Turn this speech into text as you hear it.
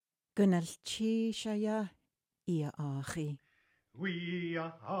Gynalchishaya ia achi. We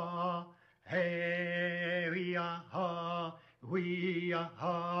are, hey, we are, we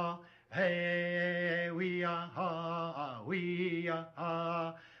are, hey, we are, we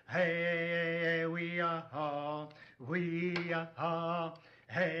are, hey, we are, we are,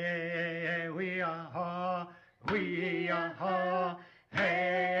 hey, we are, we are,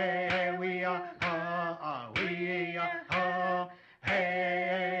 hey, we are, we are,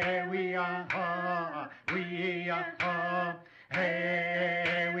 hey, we are, we are.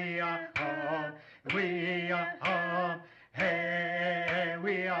 Hey, we are, hey,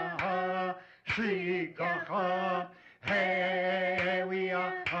 we are, Shikaha, hey, we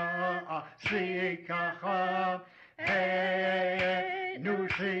are, Shikaha, hey,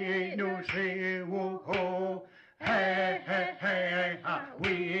 Nusi, woo-ho, hey,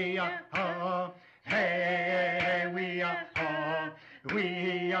 we are, hey, we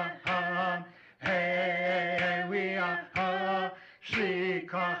are, hey, we are,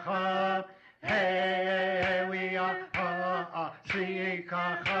 Shikaha, hey, we are,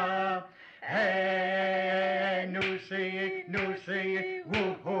 Shikaha, hey, Nusi,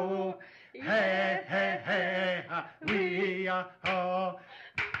 woo-ho, hey, we are,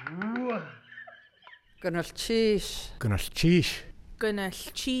 Gynalchish. Gynalchish.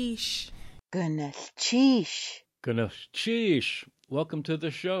 Gynalchish. Gynalchish. Gynalchish. Welcome to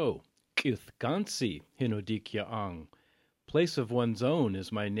the show. Kithgansi Hinodikya Ang. Place of one's own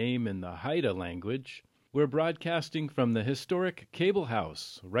is my name in the Haida language. We're broadcasting from the historic Cable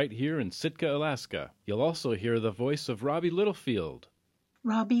House right here in Sitka, Alaska. You'll also hear the voice of Robbie Littlefield.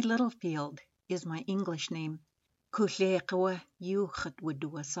 Robbie Littlefield is my English name. Kuleqwa yuchat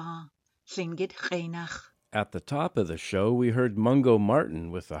wuduasa. Lingit Reinach. At the top of the show, we heard Mungo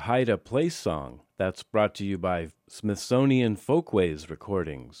Martin with the Haida Place Song. That's brought to you by Smithsonian Folkways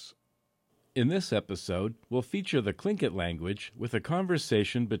Recordings. In this episode, we'll feature the Tlingit language with a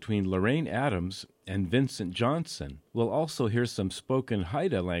conversation between Lorraine Adams and Vincent Johnson. We'll also hear some spoken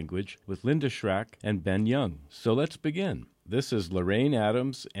Haida language with Linda Schrack and Ben Young. So let's begin. This is Lorraine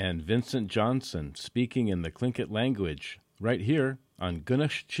Adams and Vincent Johnson speaking in the Tlingit language right here on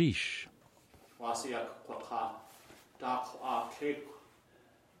Gynalchish. Well,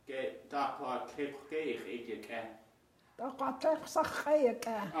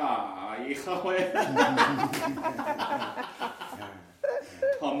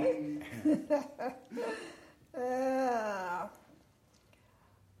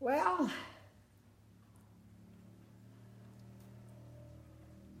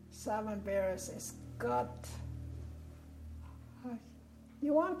 Salmon Bears is good.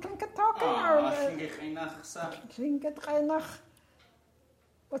 You want Tlingit talking or Tlingit Reinach?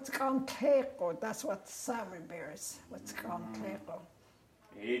 What's called Teko? That's what Salmon Bears. What's called Teko?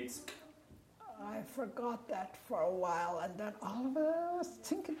 I forgot that for a while, and then all of it, I was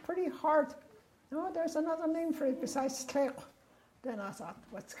thinking pretty hard. No, there's another name for it besides Teko. Then I thought,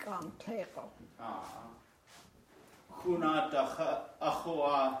 what's called Teko? Kuna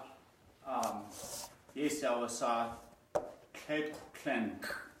achua yesawasa Klen.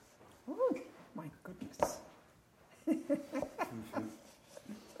 Oh, my goodness.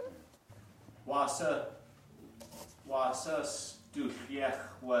 Wasa stufiech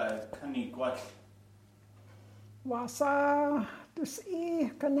wa kanigwat. Wasa dus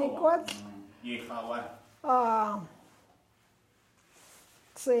I kanigwat. Yechawa.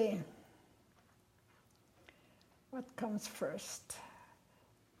 Let's see. What comes first?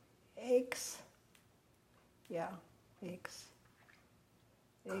 Eggs. Yeah, eggs.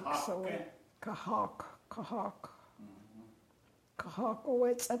 Eggs away. Kahak. Kahak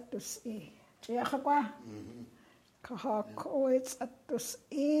always at dus I. Jehagwa. Kahak always at dus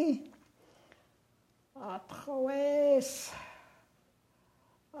I. At always.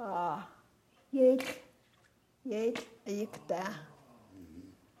 Yek da.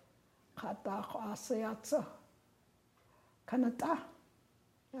 Katak asayatso. Kanata.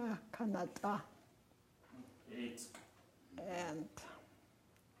 Yeah, Kanata. And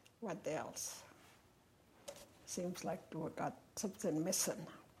what else? Seems like we got something missing.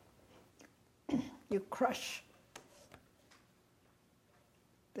 You crush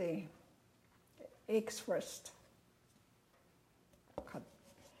the eggs first.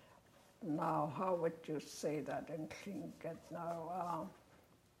 Now, how would you say that in Tlingit now?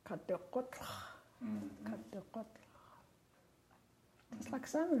 Katukotla. It's like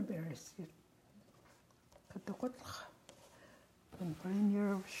salmon berries. Katukotla. And put in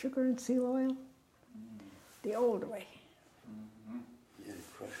your sugar and seal oil. The old way. Yeah,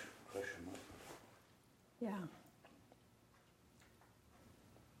 crush them up. Yeah.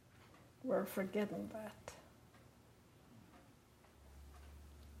 We're forgetting that.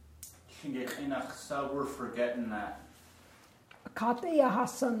 So we're forgetting that. Kati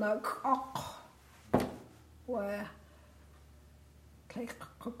Hassan ak where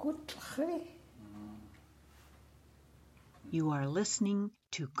You are listening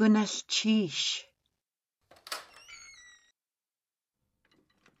to Gunnell Chish.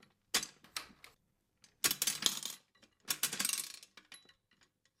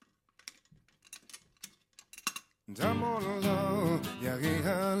 Damolo,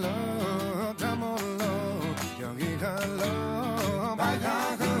 Yarihalo, Damolo, Yarihalo,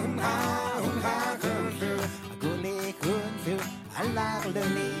 Bagahun, Hahun, Aguli, Kunfu,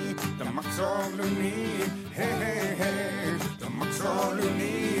 Alaluni, the Maxoluni, hey, hey, the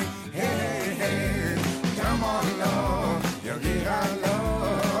Maxoluni, hey, hey, Damolo, Yarihalo,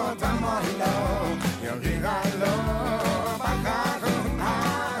 Damolo, Yarihalo, Bagahun,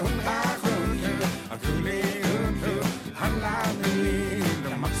 Hahun, Aguli, the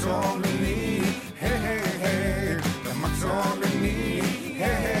Maxolini, hey, hey, hey, the Maxolini,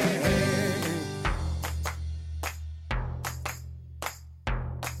 hey, hey, hey.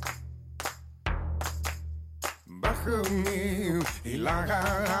 Bachumi,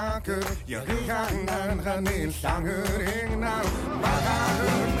 Ilagaku, Yarihan, Hanil, Sanguring now,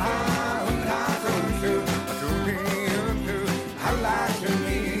 Bagahun, Hahun, Akuli,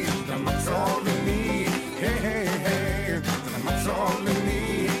 Halakuni, the Maxolini, hey, hey, hey. Maxolini,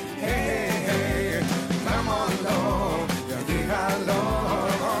 hey, hey, Damolo, Yarihalo,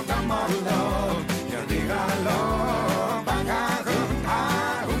 Damolo, Yarihalo, Bagahun,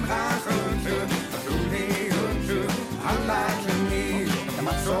 Hahun, Hahun, Akuli, Halakuni, the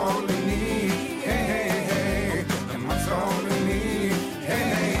Maxolini, hey, hey, hey, the Maxolini, hey,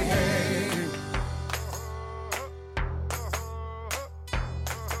 hey, hey.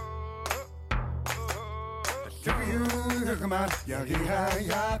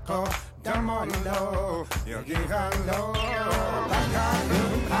 Yarihayako, Damolo, Yarihalo,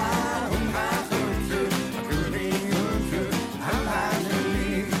 Bagahun, Hahun, Hahun, Akuli,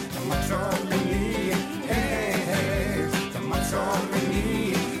 Halakuni, the Maxolini, hey, hey, the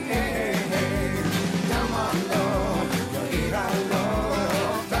Maxolini, hey, hey, Damolo, Yarihalo,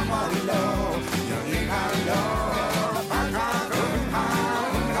 Damolo, Yarihalo, Bagahun,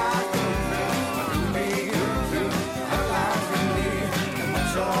 Hahun, Hahun, Akuli,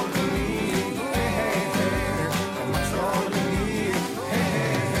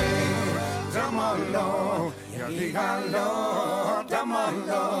 Damolo, Yarihalo,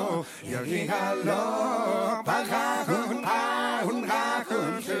 Damolo, Yarihalo, Bagahun, Hahun,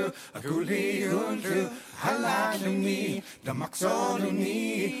 Hahun, Akuli, Halakuni, the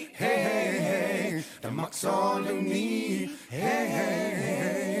Maxolini, hey, hey, hey, the Maxolini, hey,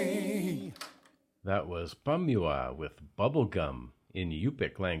 hey. That was Pumua with Bubblegum in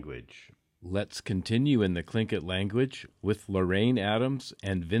Yupik language. Let's continue in the Tlingit language with Lorraine Adams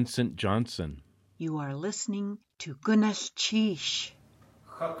and Vincent Johnson. You are listening to Gunnell Chish.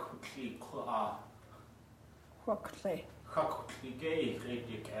 Chakutli Kua. Huxley. Chakutli Gay,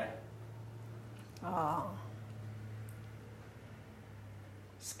 Redike.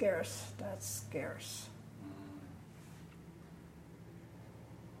 Scarce, that's scarce.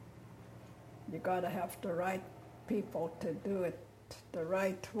 You gotta have the right people to do it the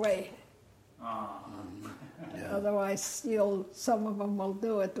right way. Otherwise, some of them will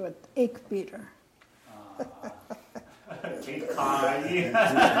do it with Ikpeter.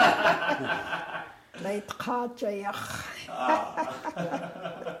 Leit Kajayach.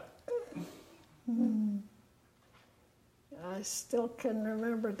 I still can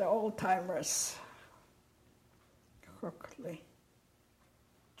remember the old timers. Quickly.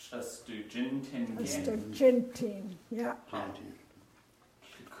 Mr. Jintin. Mr. Jintin, yeah.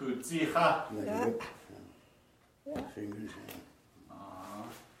 Kudziha. Yeah. Fingers.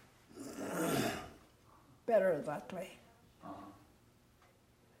 Better that way.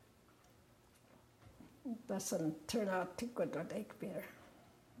 It doesn't turn out too good with Ikpeter.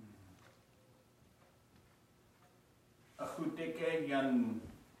 Achudeke yan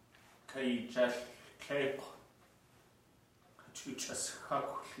kai jas klep. Chuchas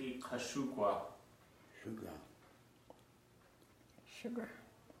hakli kashugwa. Sugar.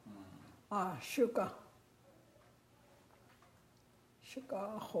 Sugar. Sugar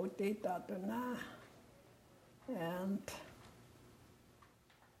hodita duna. And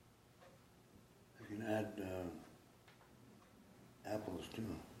You can add apples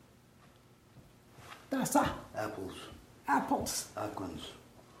too. Dasa. Apples. Apples. Aquans.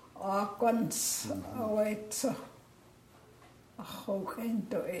 Aquans. Wait. a hoog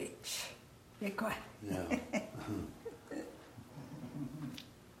into age. Ik weet. Yeah.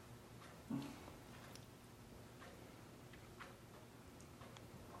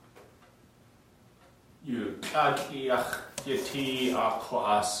 You kakiach yeti a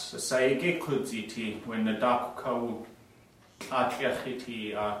class. Say gikuditi when the doc ko kakiach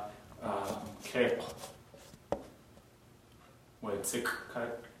yeti a cake. What's it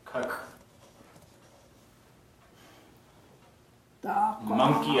kak?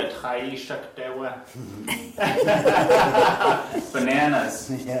 Monkey at high shak dewa. Bananas.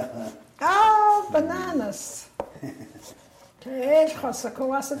 Yeah. Oh, bananas. Kijk,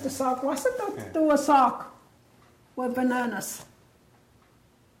 was het de sock? Was het ook a sock with bananas?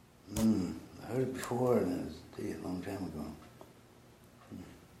 I heard it before, and it was a long time ago.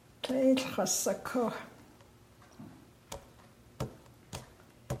 Kijk, gasako.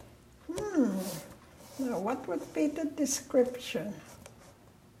 Now, what would be the description?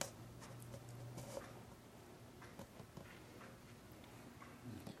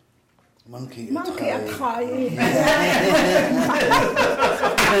 Monkey at high.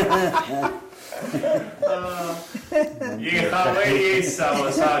 Yehaway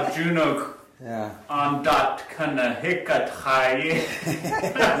sa Junok Yeah. on dot kana hikat high.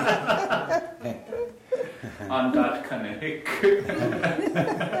 On dot kana hick.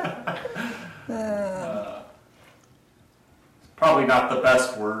 Probably not the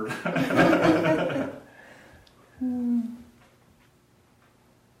best word.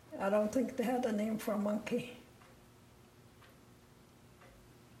 I don't think they had a name for a monkey.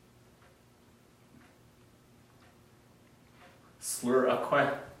 Slur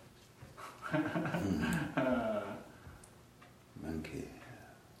aqua. Monkey.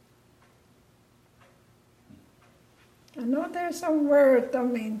 I know there's a word,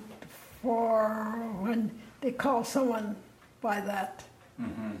 for when they call someone by that,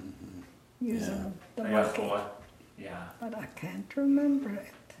 using the monkey, Yeah. but I can't remember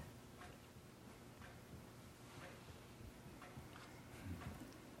it.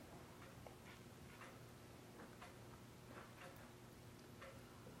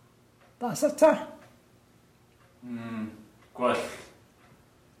 That's it. Good.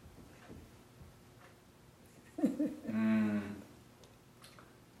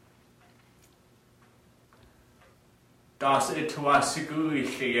 Das etwas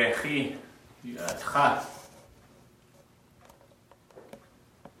guichi tra.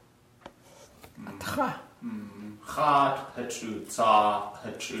 Tra. Gaat hetru za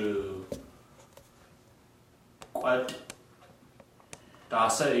hetru. What?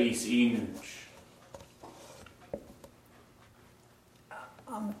 Das is inch.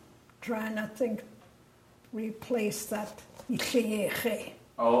 I'm trying to think, replace that. Ichieche.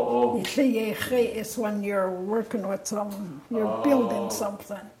 Oh. Ichieche is when you're working with you're building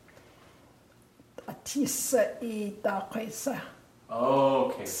something. Atisa I daquesa.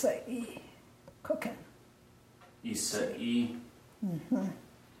 Okay. Say cooking. Isa I.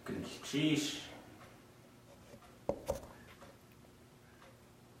 Gunchish.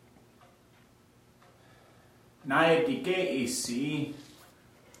 Naya dige isi.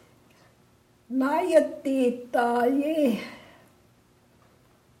 Naya di daye.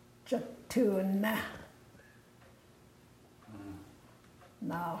 Jatuna.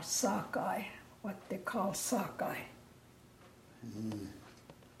 Now sockeye, what they call sockeye.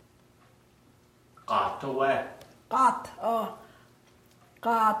 Qatawa.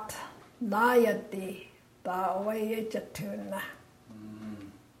 Qat, naya di daye jatuna.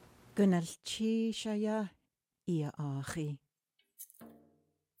 Gynnal chi siaya I achi.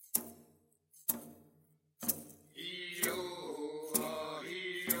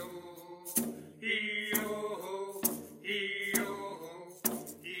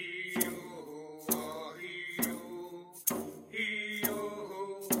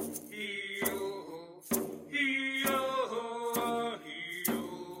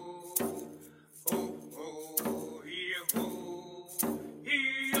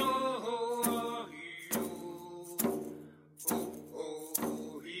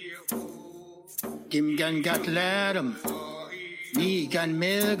 Dim gan gat lærem, ni gan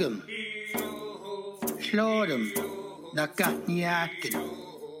melgem, slårem, na gat njaken,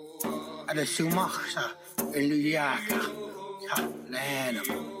 er det sumaksa, en lujaka, ha lærem.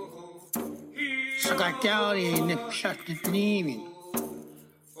 Så gat jari nipsat dit nimin,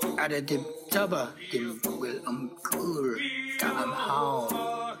 er det dim tabba, dim wil kur, ka am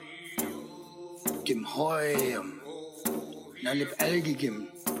haun, dim hoyem, na lip algigim,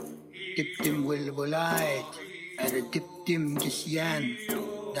 dip dim will volait, and a dip dim gisyan,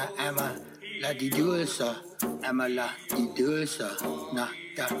 da ama la didulsa, amala idulsa na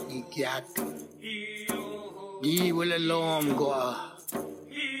nikiat. Di wala lom goa.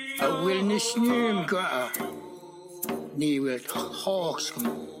 A will nisnum goa. Ni wil hawks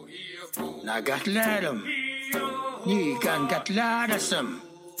na gat ladam. Ni gan gat ladasam.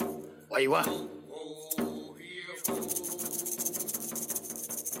 Waiwa.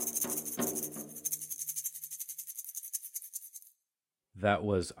 That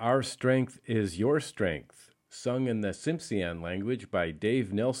was Our Strength is Your Strength, sung in the Tsimshian language by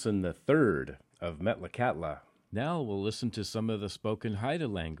Dave Nelson III of Metlakatla. Now we'll listen to some of the spoken Haida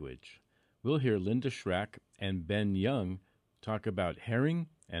language. We'll hear Linda Schrack and Ben Young talk about herring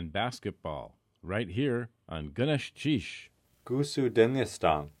and basketball, right here on Gunash Chish. Gusu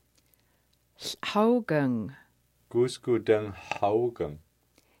Dengistang. Haugung. Gusku Deng Haugung.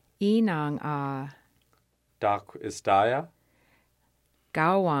 Inang a. Dak Istaya.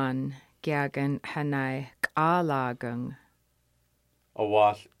 Gawan gegen hanai kalagung.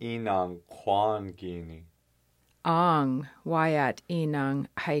 Awal Inang Kwan Gini. Ang wayat inang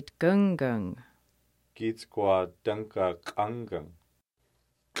heit gungung. Gitskwa Dunka Kangung.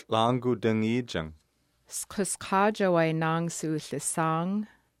 Klangu Dengijang. Skuskajawai nang su sang.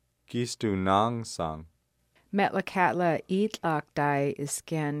 Gistu Nang Sang. Metlakatla itlak dai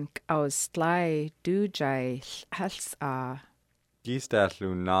isken aus stlai dujai hals a.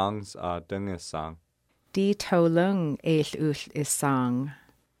 Gistatlu Nangs a Dengisang. Di tolung eil isang.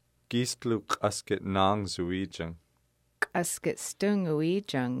 Gistlu Asket Nang Zuijang. Asket stung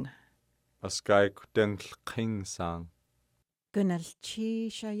uijang. Askai Deng King Sang. Gunash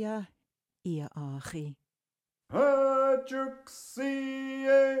Chish aya ia achi. Hajuk-sie,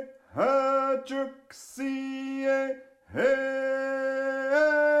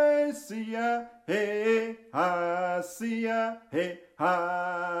 hey, sia, hey, ha, sia, hey,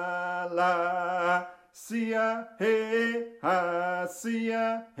 ha, la, sia, hey, ha,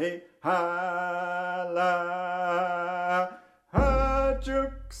 sia, hey, ha, la.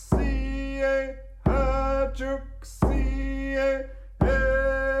 Hajuk-sie,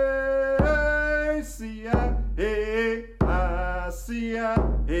 hey, sia, hey, ha, sia,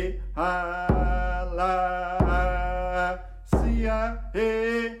 hey, ha, la, sia,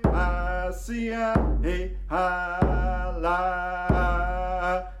 hey, ha, sia, hey, ha,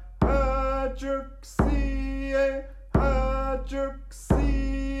 la. Hajuk-sie,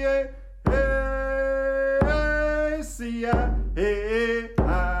 hey, sia, hey,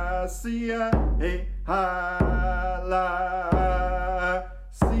 ha, sia, hey, ha, la,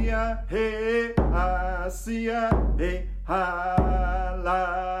 sia, hey, ha, sia, hey, ha,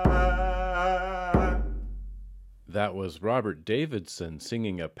 la. That was Robert Davidson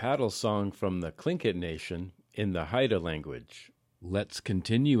singing a paddle song from the Tlingit Nation in the Haida language. Let's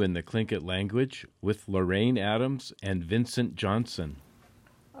continue in the Tlingit language with Lorraine Adams and Vincent Johnson.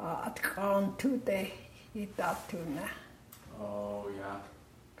 At gaan today, itatuna. Oh, yeah.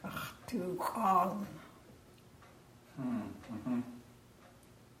 Ach, to gaan.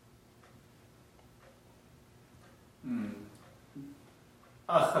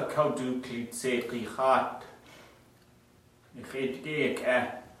 Ach, a cawdw clid sef chi chat. I chyd geg,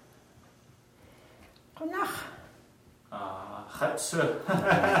 Gonach. Chatsu.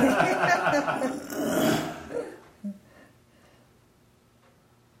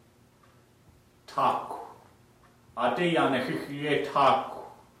 Taku. A di an eich chi taku.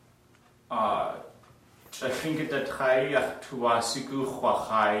 Tra chynge da chai ach twa sigu chwa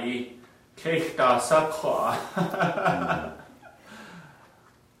chai. Cech da sa chwa.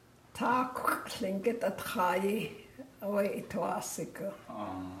 Tak klinget at chai. Away it was sick.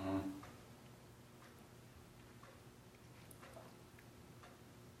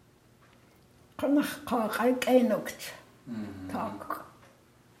 Gonach kach I einocht. Tak.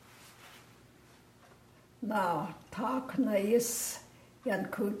 Nou, tak na is Jan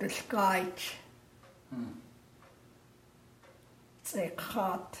kudel gait. Ze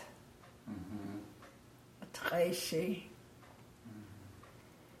gaat. Het reisje.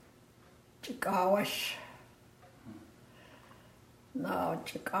 Chikawash. Now,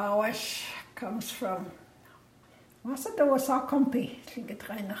 Chikawash comes from. Was it? There was a compy. Think it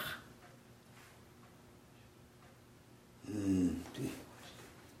reinach.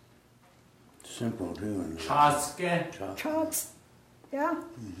 Simple too. Chaske. Charts. Yeah?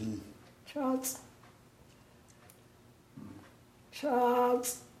 Charts.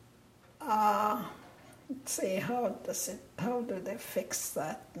 Charts. Let's see, how do they fix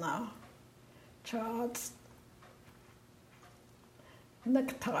that now? Charts.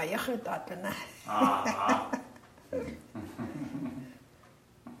 Nektariëge dat ne.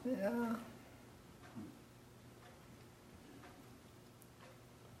 Ja.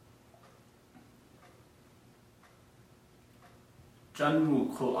 Janwu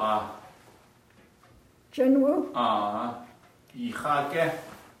ko Jinwu? Yichage.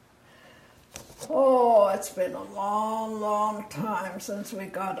 Oh, it's been a long, long time since we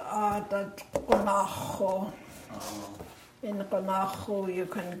got out at Gunacho. In Gunacho, you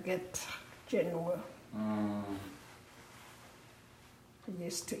can get Jinwu. I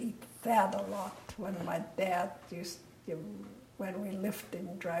used to eat that a lot when my dad when we lived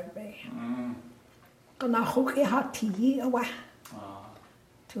in Dry Bay. Gunacho ki hati awa.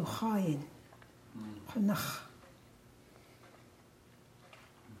 To hain. Gunach.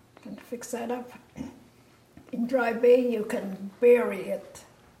 Can fix that up. In Dry Bay, you can bury it.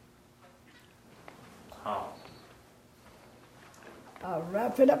 How?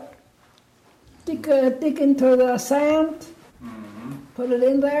 Wrap it up. Dig into the sand. Put it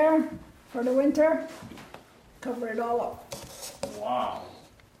in there for the winter. Cover it all up. Wow.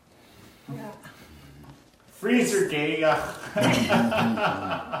 Yeah. Freezer gay.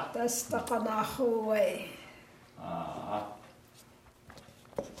 That's the Gunacho way. I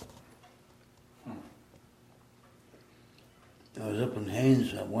was up in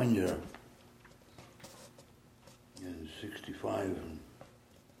Haines one year in '65, and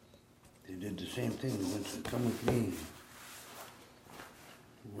they did the same thing. They went to come with me.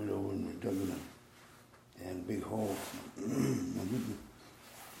 We went over and we dug in they had a big hole.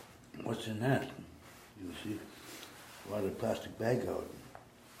 What's in that? You see, a lot of plastic bag out.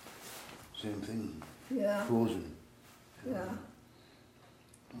 Same thing. Yeah. Frozen. Yeah.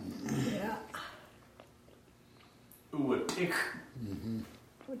 Yeah. Uwatik.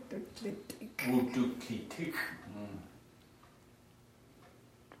 Udukitik. Udukitik.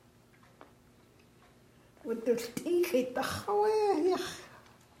 Udukitik tachawe.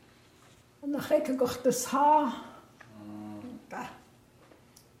 En dan ga ik ook dus ha.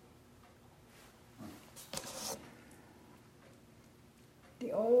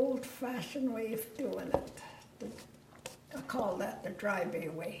 The old-fashioned way of doing it. I call that the Dry Bay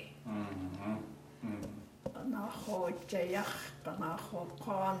way. Ganacho jayach, ganacho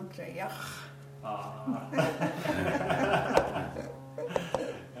pan jayach.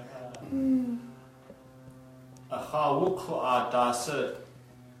 Achawukla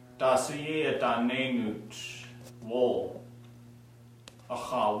dasa ye danenut wool.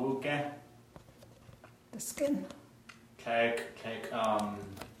 Achawuke. The skin. Keg,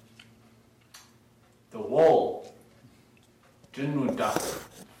 the wool. Jinuda.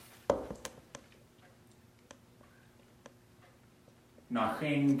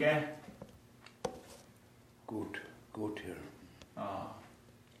 Nachinge. Goat hair.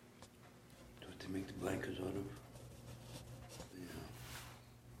 That's what they make the blankets out of. Yeah.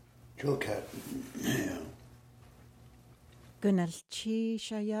 Chilcat. Yeah. Gunalchi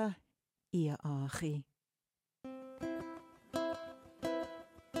shaya ia achi.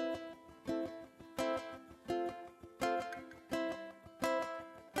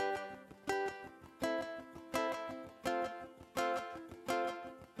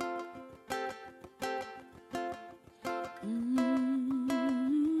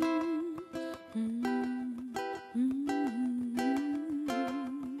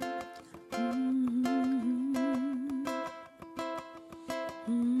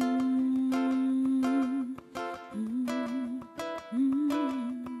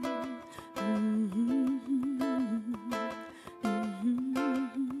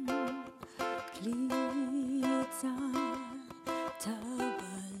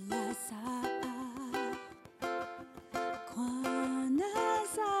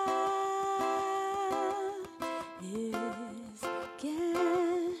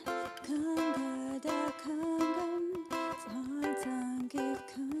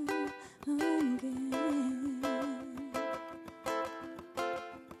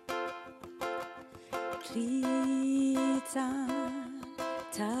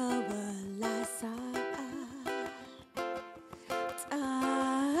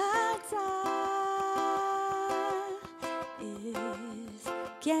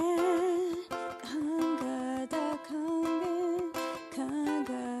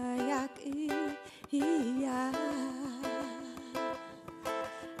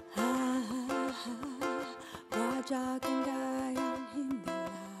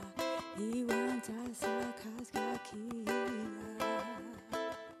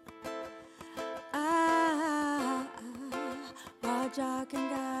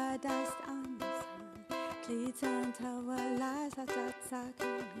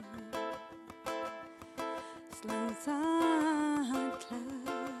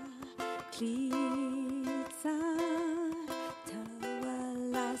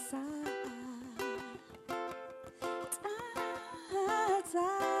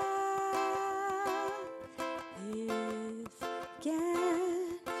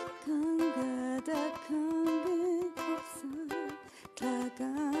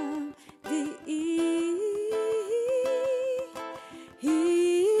 tagam di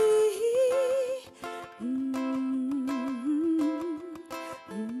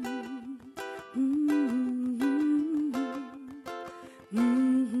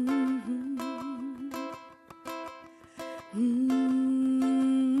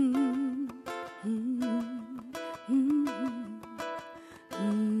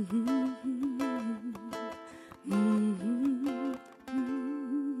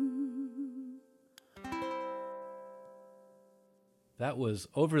That was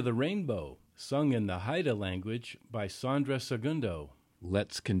Over the Rainbow, sung in the Haida language by Sandra Segundo.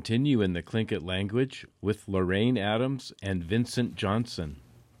 Let's continue in the Tlingit language with Lorraine Adams and Vincent Johnson.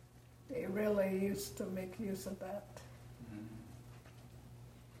 They really used to make use of that.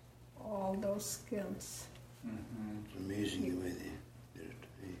 All those skins. It's amazing the way they did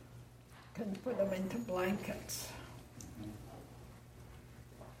it. Can put them into blankets.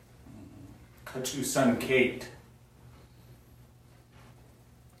 Kachu son Kate.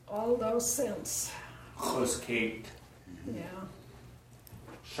 All those skins. Chus Kate. Yeah.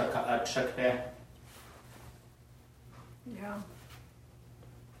 Shaka at Shakde. Yeah.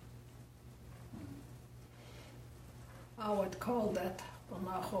 I would call that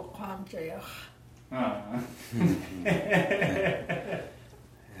Bonacho Kwamjayach.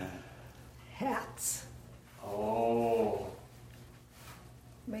 Hats. Oh.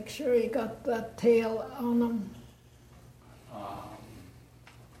 Make sure you got that tail on them.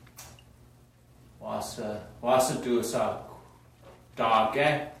 Wasa do sa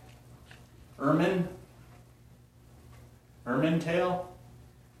dogge. Ermine tail?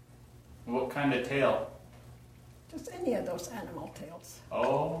 What kind of tail? Just any of those animal tails.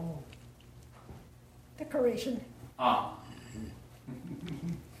 Oh. Decoration.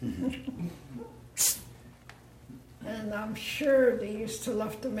 And I'm sure they used to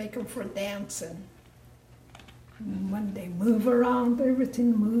love to make them for dancing. When they move around,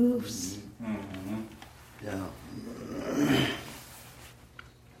 everything moves. Yeah.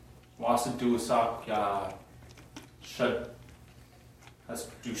 Wasa do sa shut. Has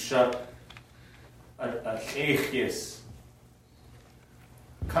do shut. A echies.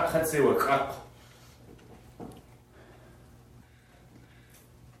 Kat se wa kat.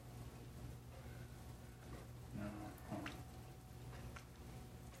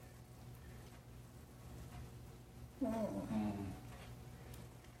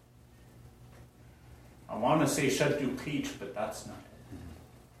 I want to say shut do peach, but that's not it.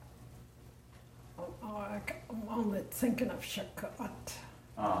 I'm only thinking of Shakat.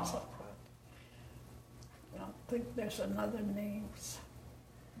 I don't think there's another name.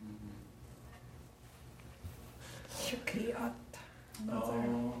 Shakiat.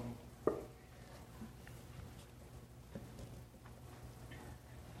 Another.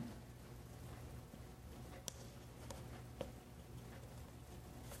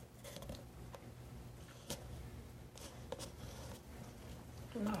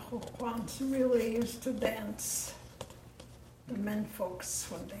 Nahuquans really used to dance, the men folks,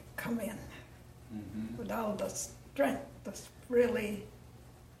 when they come in, with all the strength, that really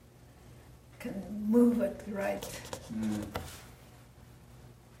can move it right.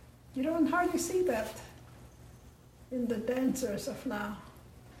 You don't hardly see that in the dancers of now,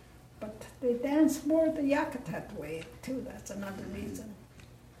 but they dance more the Yakutat way too. That's another reason.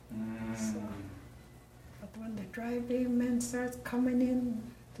 So, but when the dry-bay men start coming in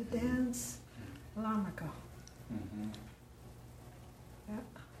to dance, long ago. Yeah.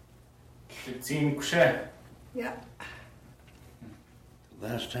 Yeah. The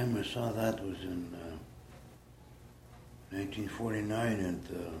last time I saw that was in 1949 at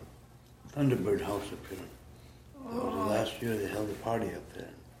the Thunderbird House up here. That was the last year they held a party up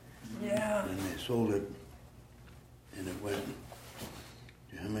there. Yeah. And they sold it, and it went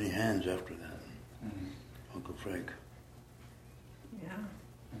to how many hands after that? Uncle Frank. Yeah.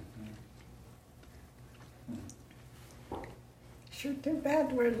 Sure too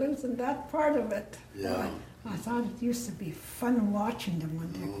bad we're losing that part of it. Yeah. I thought it used to be fun watching them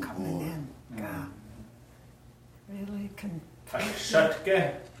when they're coming in. God. Really can put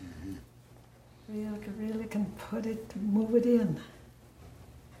really can put it, move it in.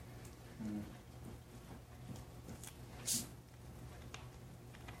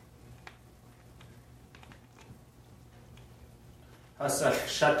 Hasa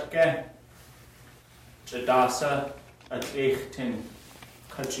shatke jadasa at eichtin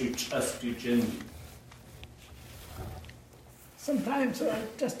kachuch astujin. Sometimes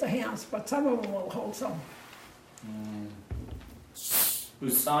just the hands, but some of them will hold some.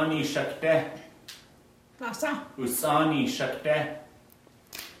 Usani shakte. Nasa? Usani shakte.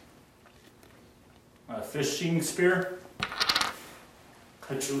 a fishing spear.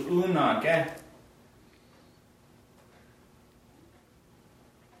 Kachuunage.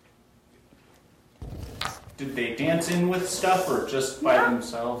 Did they dance in with stuff or just by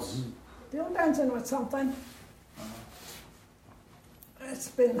themselves? They're dancing with something. It's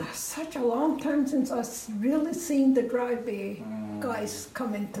been such a long time since I've really seen the Driveway guys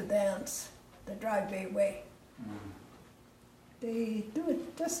come in to dance the Driveway way. They do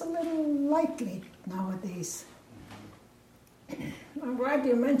it just a little lightly nowadays. I'm glad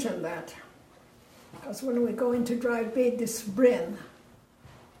you mentioned that, because when we go into Driveway this spring,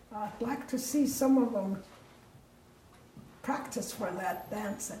 I'd like to see some of them practice for that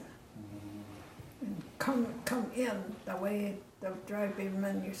dancing and come in the way the Driveway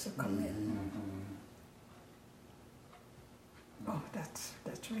men used to come in. Oh, that's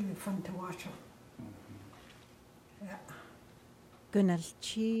really fun to watch them. Yeah.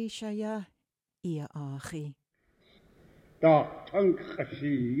 Gunalchi shaya ia achi. Da tank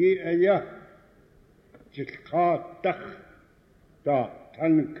ya jilqatach da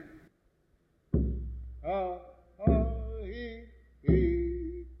tank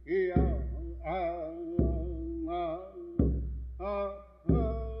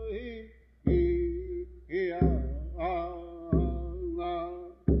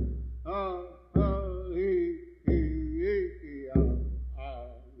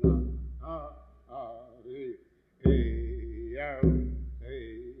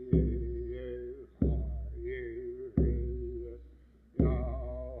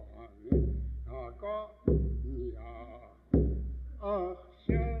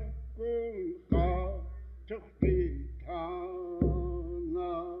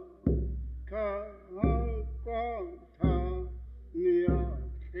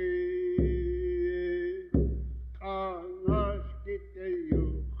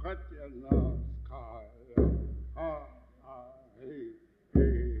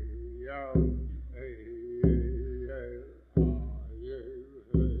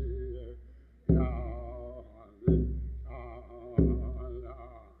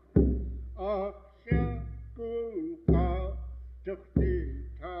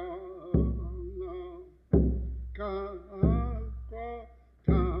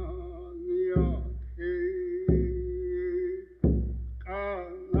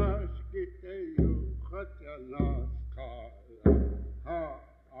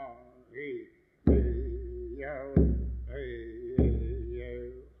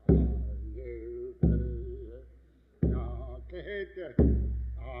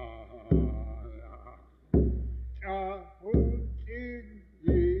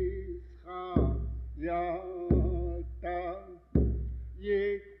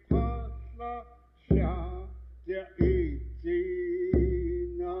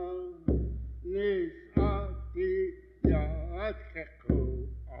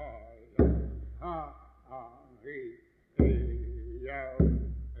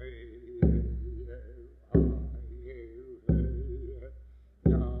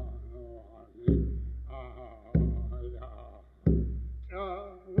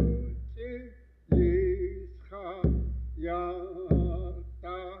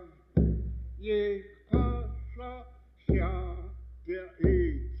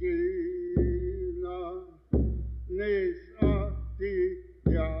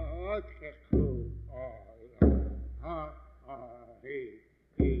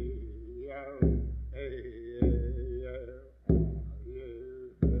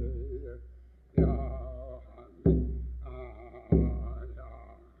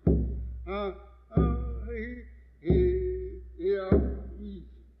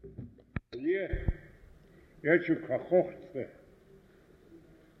Yachu kahochte.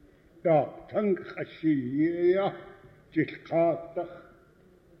 Da tank khashiya jilqatach.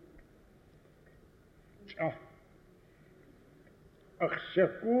 Cha.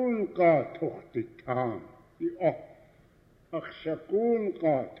 Akhshakun qatukhtitan. Akhshakun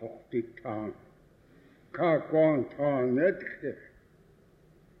qatukhtitan. Ka qantanetke.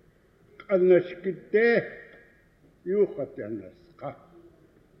 Qannashkite yukhatanas.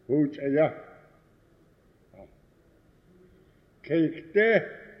 Huchaya. Keikte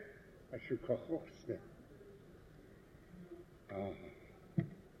ashukahoste.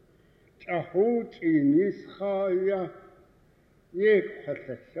 Tahut inischaya yek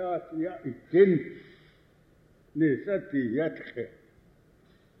hatashat ya itin nisati yatche.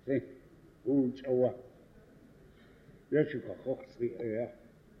 Se uchawa yashukahoste ya.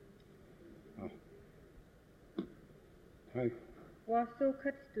 Hi. Waso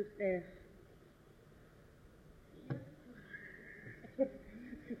katstus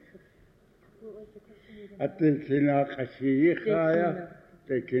Atin kinakasiyi kaya,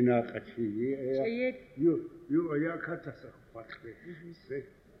 te kinakasiyi. You are katasa patri.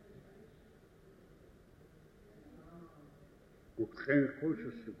 Ukren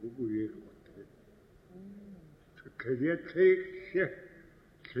koşu sugu yekotri. Kıyete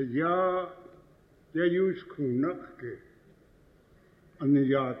kıya de yüz kunak ke.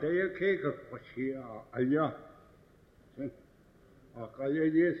 Aniyate ya ke kapaşiya aya. Akaya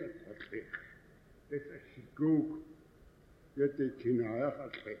yesa patri. Desa siguk. Yete kinaya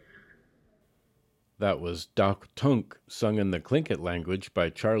patri. That was Doc Tunk, sung in the Tlingit language by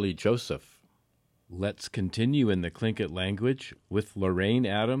Charlie Joseph. Let's continue in the Tlingit language with Lorraine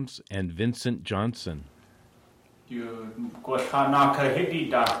Adams and Vincent Johnson. You Hanaka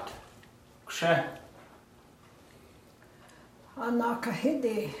Hididat. Kshe. Hanaka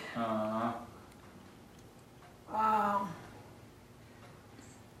Hidi.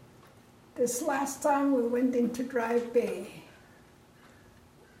 This last time we went into Dry Bay,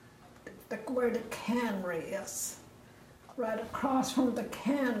 where the cannery is, right across from the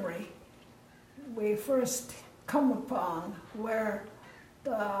cannery, we first come upon where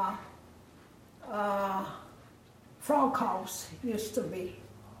the frog house used to be.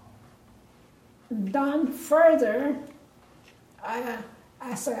 Down further,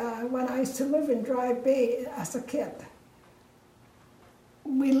 when I used to live in Dry Bay as a kid,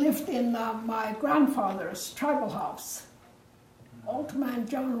 we lived in my grandfather's tribal house, Old Man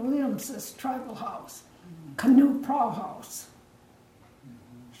John Williams's tribal house, Canoe Prow House,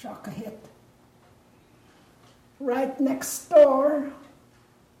 Shakahit. Right next door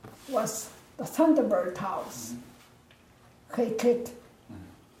was the Thunderbird House, Kekit.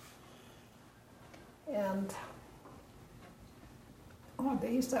 And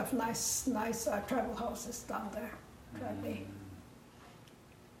they used to have nice tribal houses down there.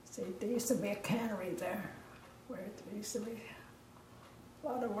 See, there used to be a cannery there, where there used to be a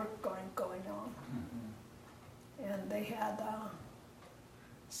lot of work going on. And they had,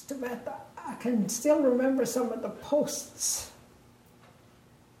 I can still remember some of the posts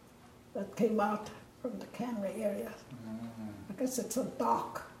that came out from the cannery area. I guess it's a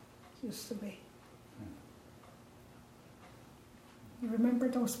dock, used to be. You remember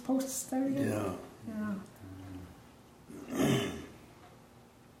those posts there? Yeah.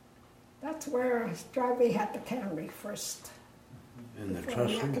 That's where Dry Bay had the cannery first. And the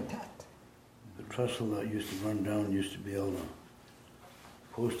trestle that used to run down used to be able to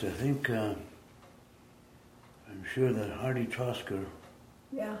post, I think, I'm sure that Hardy Trosker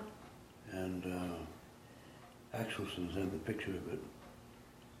and Axelson's had the picture of it.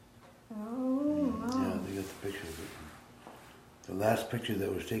 Oh, wow. Yeah, they got the picture of it. The last picture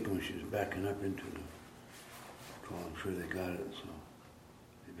that was taken when she was backing up into the troll, I'm sure they got it, so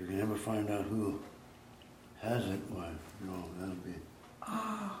if you can ever find out who has it, why, that'll be...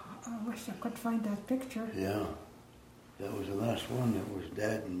 I wish I could find that picture. Yeah, that was the last one that was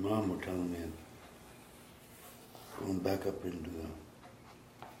Dad and Mom were telling me. Going back up into the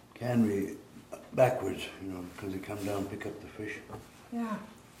cannery backwards, because they come down and pick up the fish. Yeah.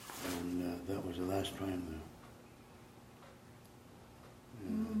 And that was the last time there.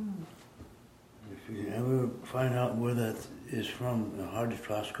 If you can ever find out where that is from, Hardy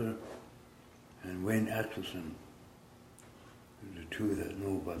Trosker and Wayne Axelson, the two that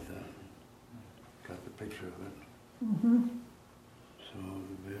know about that, got the picture of it. Mm-hmm. So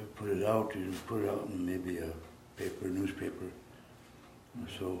if you put it out, you can put it out in maybe a newspaper or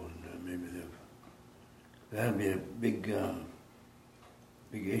so, and maybe that'd be a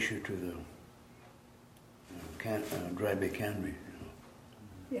big issue to the Dry Bay Cannery.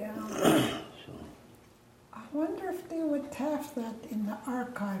 Yeah. So. I wonder if they would have that in the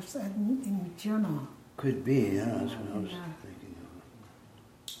archives in Juneau. Could be, yeah, that's what I was thinking of.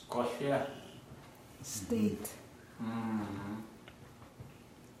 Gosh, yeah. State.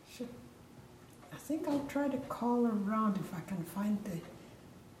 I think I'll try to call around if I can find the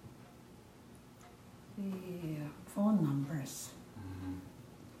phone numbers.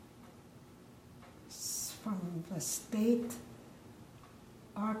 From the state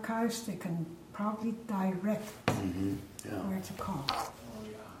archives, they can probably direct where to call. Oh,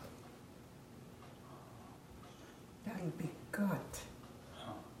 yeah. That'll be good.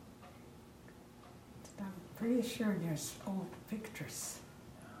 I'm pretty sure there's old pictures.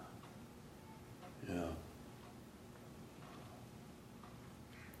 Yeah.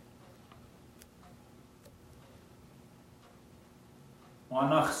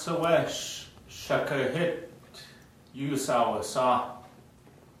 Wanach Sawesh Shakahit Yusawa Sa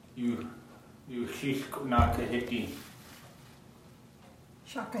You Shishkunakahiti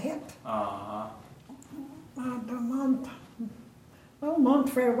Shakahit. Uh-huh. Mount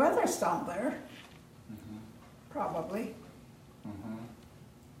Fairweather's down there. Probably.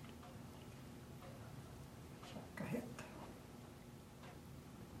 Shakahit.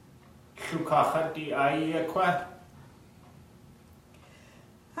 Shukahati Ayakwa.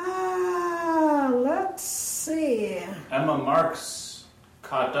 Let's see. Emma Marks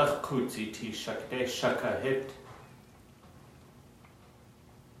Kadach Kutsi Ti Shakde Shakahit.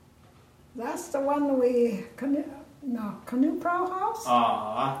 That's the one Canoe Prow House?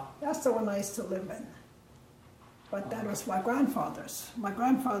 That's the one I used to live in. But that was my grandfather's. My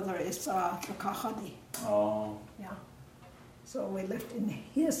grandfather is Kakahadi. Oh. Yeah. So we lived in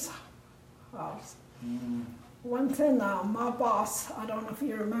his house. One thing, my boss, I don't know if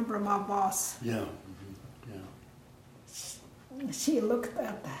you remember my boss. Yeah. She looked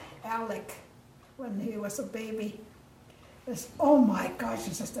at Alec when he was a baby. Says, oh my gosh, she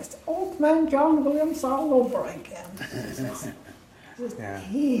says, that's old man John Williams all over again. She says,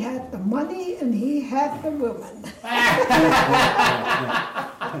 he had the money and he had the woman.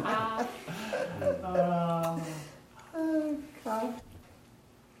 Oh, God.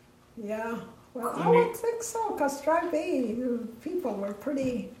 Yeah, well, I would think so, because Tri-Bay people were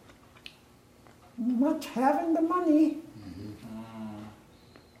pretty much having the money.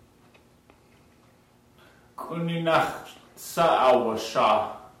 Kuninach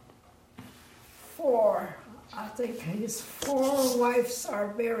Sa'awasha. 4. I think his 4 wives are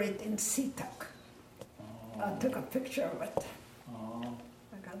buried in Sitak. I took a picture of it.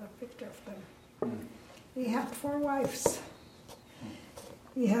 I got a picture of them. He had 4 wives.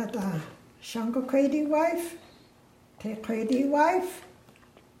 He had a Shango-Kwedi wife, Te-Kwedi wife,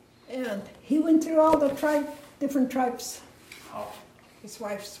 and he went through all the different tribes. His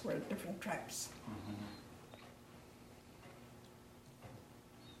wives were different tribes.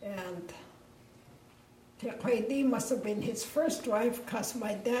 And Te-Kwedi must have been his first wife, because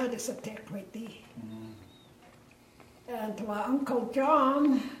my dad is a Te-Kwedi. And my Uncle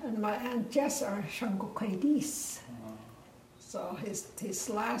John and my Aunt Jess are Shango-Kwedis. So his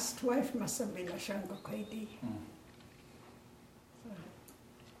last wife must have been a Shango-Kwedi.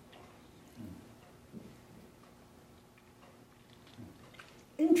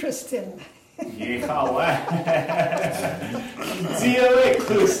 Interesting.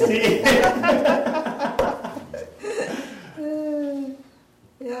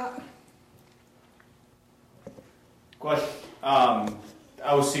 Yeah. Gwaith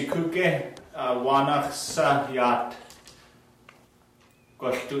Ausikuke Wanach Sa Yat.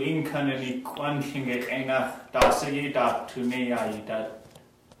 Gwaith tu incan yn I Kwan Llinge Engach Dasa Yi Dat Tunea I Dat.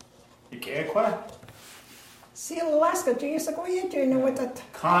 Ik Equa? See Alaska, do you know what that?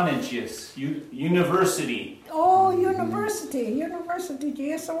 Colleges, university. Oh, university, do you know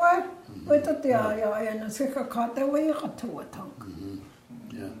what? With that, yeah, and it's like a cut away a tongue.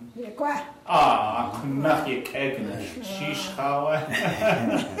 Yeah. Kunach ye kegna, shish hawa.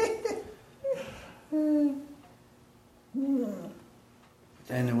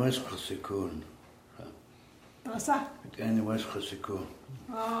 Any West Cosikun. What's that? Any West Cosikun.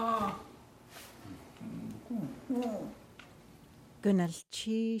 Gynnal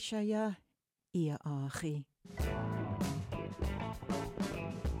chi siaya ia achi.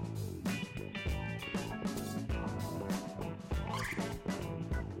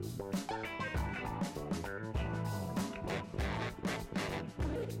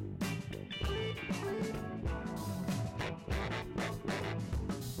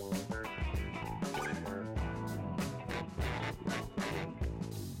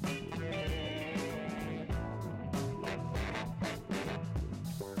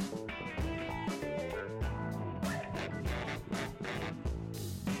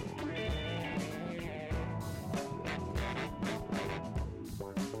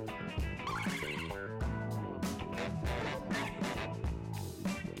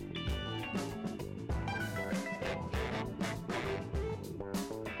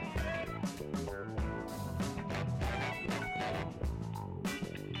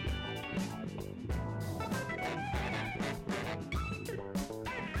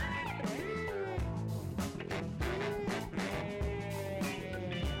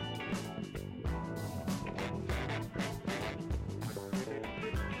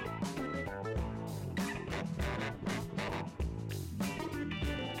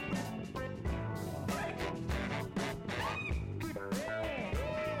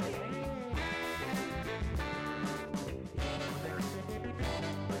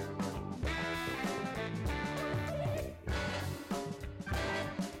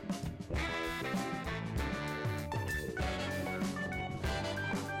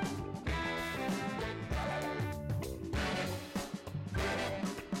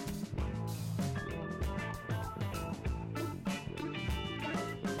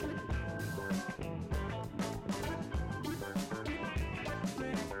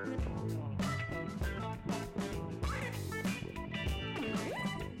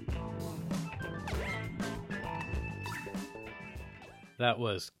 That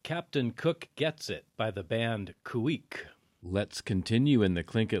was Captain Cook Gets It by the band Kuik. Let's continue in the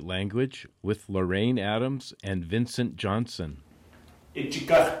Tlingit language with Lorraine Adams and Vincent Johnson.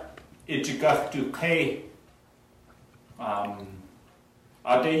 Ichigach du kay. Adeyuch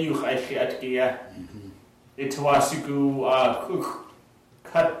Atgia. Itwasigu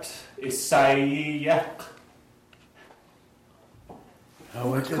cut Isaiyak.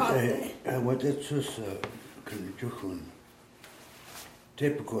 What it's just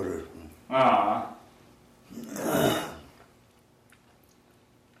tape recorder.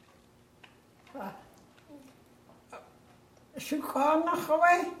 Shukana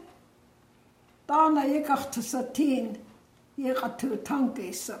Hawaii. Dana Yikach to Satin, Yika to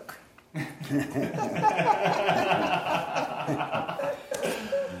Tonki Suk.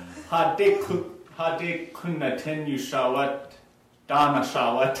 Hade kunna tenu shawat, Dana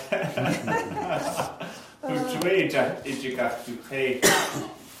shawat. Ujweja ijigach du kay.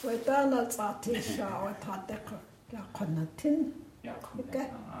 With Dana Zati Shawat Hadeka Yakonatin.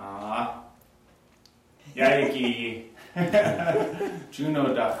 Yaiki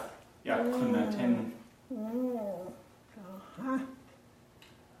Juno dach Yakunatin.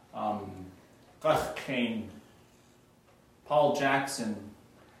 Gach Kane, Paul Jackson,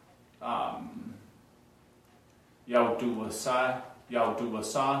 Yauduwasa,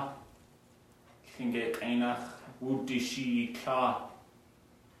 Kinge Einach, Wudishi Kla,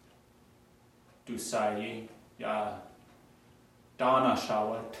 Dusayi, Ya Dana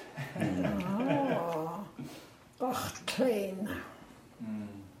Shawat. Gach Klein.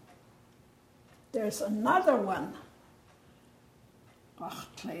 There's another one. Gach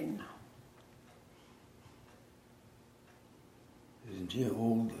Klein. Isn't he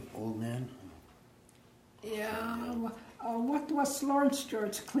an old man? Yeah. What was Lawrence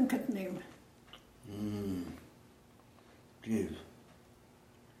George Tlingit name? Jeez.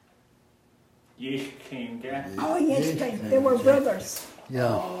 Yich Kinge. Oh, yes, they were brothers.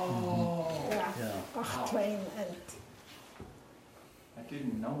 Yeah. Yeah. Gach Klein and. I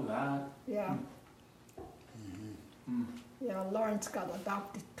didn't know that. Yeah. Yeah, Lawrence got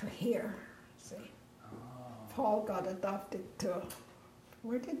adopted to here. See. Paul got adopted to.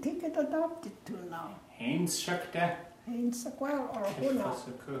 Where did he get adopted to now? Haynes Shakta? Haynes, well, or who knows?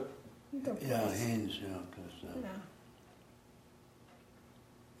 Yeah, Haynes, yeah.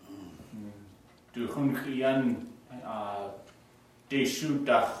 Du Hunkian de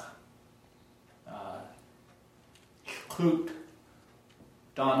Shudach Kut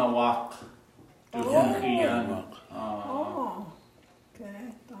Donawak Du Hunkian. Oh,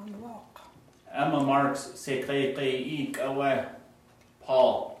 okay, Donawak. Emma Marks Sekre Ik Awe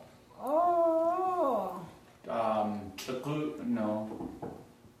Paul. Oh. No.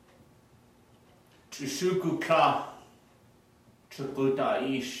 Tushuku Ka Chukuta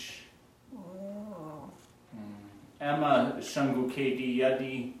Ish. Emma Shangu Kedi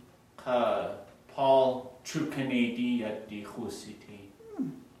Yadi Ka Paul Chukanedi Yadi Husiti.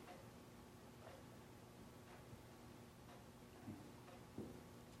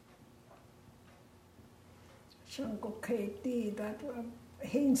 Shango KD, that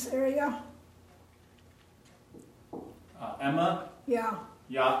Haynes area. Emma? Yeah.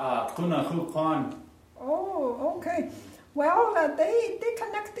 Yeah, Kuna Hukwan. Oh, okay. Well, they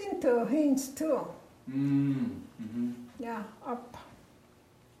connect into Haynes too. Yeah, up.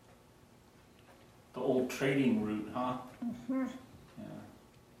 The old trading route, huh?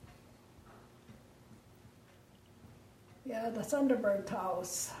 Yeah, the Thunderbird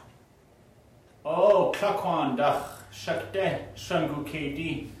House. Oh, Klakwan Dach Shakte Shangu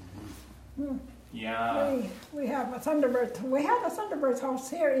KD. Yeah. We have a Thunderbird. We had a Thunderbird house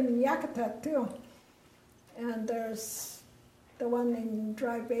here in Yakutat too. And there's the one in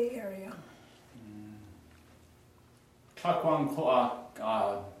Dry Bay area. Klakwan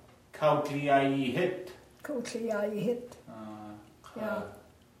Kaukliai hit. Kaukliai hit. Yeah.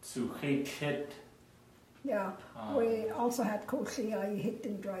 Suhit hit. Yeah. We also had Kaukliai hit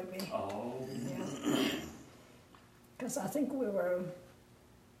in Dry Bay. Oh. Yeah. Because I think we were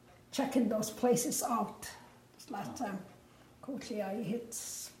checking those places out this last time. Kaukliai hit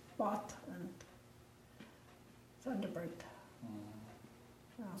Spot and Thunderbird.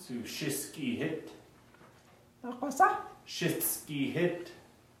 So Shiski hit. What's that? Shiski hit.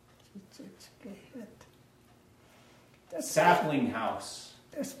 Hit. Sapling house.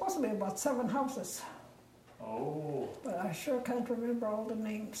 There's supposed to be about 7 houses. Oh. But I sure can't remember all the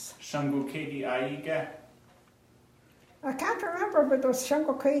names. Shangu Kedi Aiga. I can't remember if it was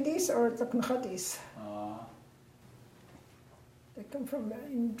Shango Kadis or the Knchadis. They come from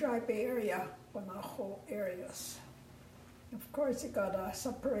in Dry Bay area, Wanaho areas. Of course, you got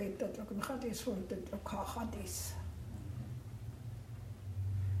separated. Look, Hadis wanted to call Hadis.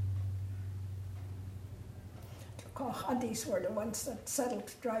 The Hadis were the ones that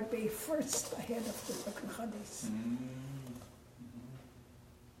settled Dry Bay first ahead of the Hadis.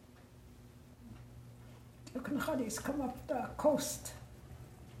 The Hadis come up the coast,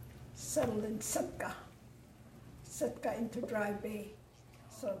 settled in Sitka into Dry Bay.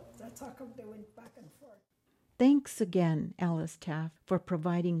 So that's how come they went back and forth. Thanks again, Alice Taff, for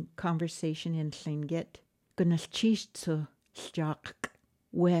providing conversation in Tlingit. Gunalchistsu Stjak,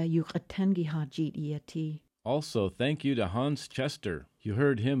 where you atengi hajit iati. Also, thank you to Hans Chester. You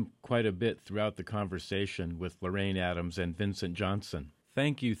heard him quite a bit throughout the conversation with Lorraine Adams and Vincent Johnson.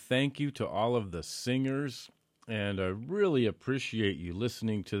 Thank you to all of the singers, and I really appreciate you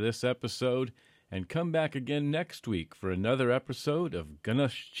listening to this episode, and come back again next week for another episode of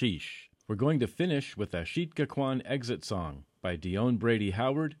Gunash Chish. We're going to finish with a Sheetgakwan exit song by Dione Brady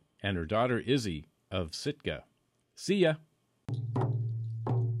Howard and her daughter Izzy of Sitka. See ya!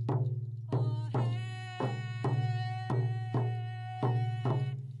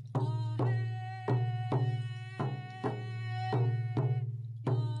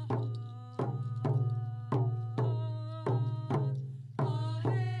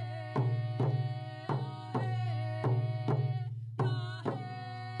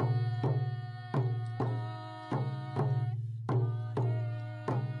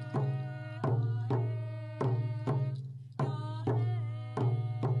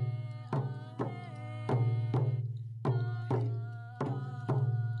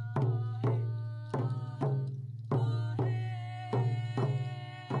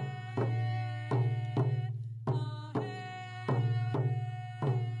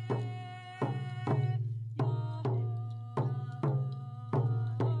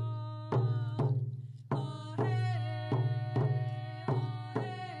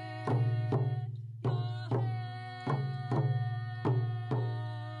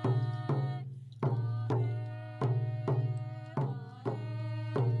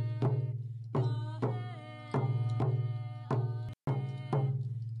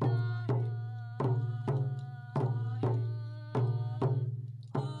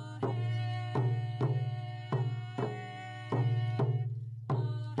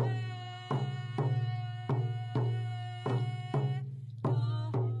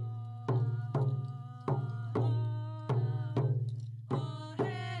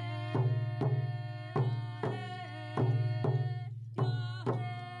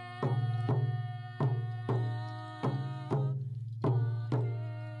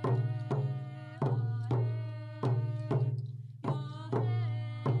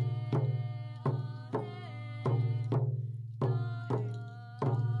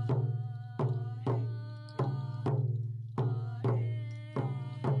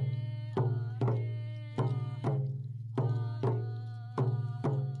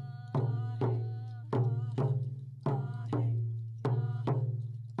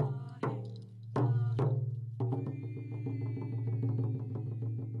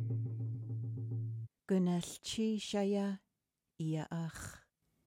 Gunalchi Shaya Iaach.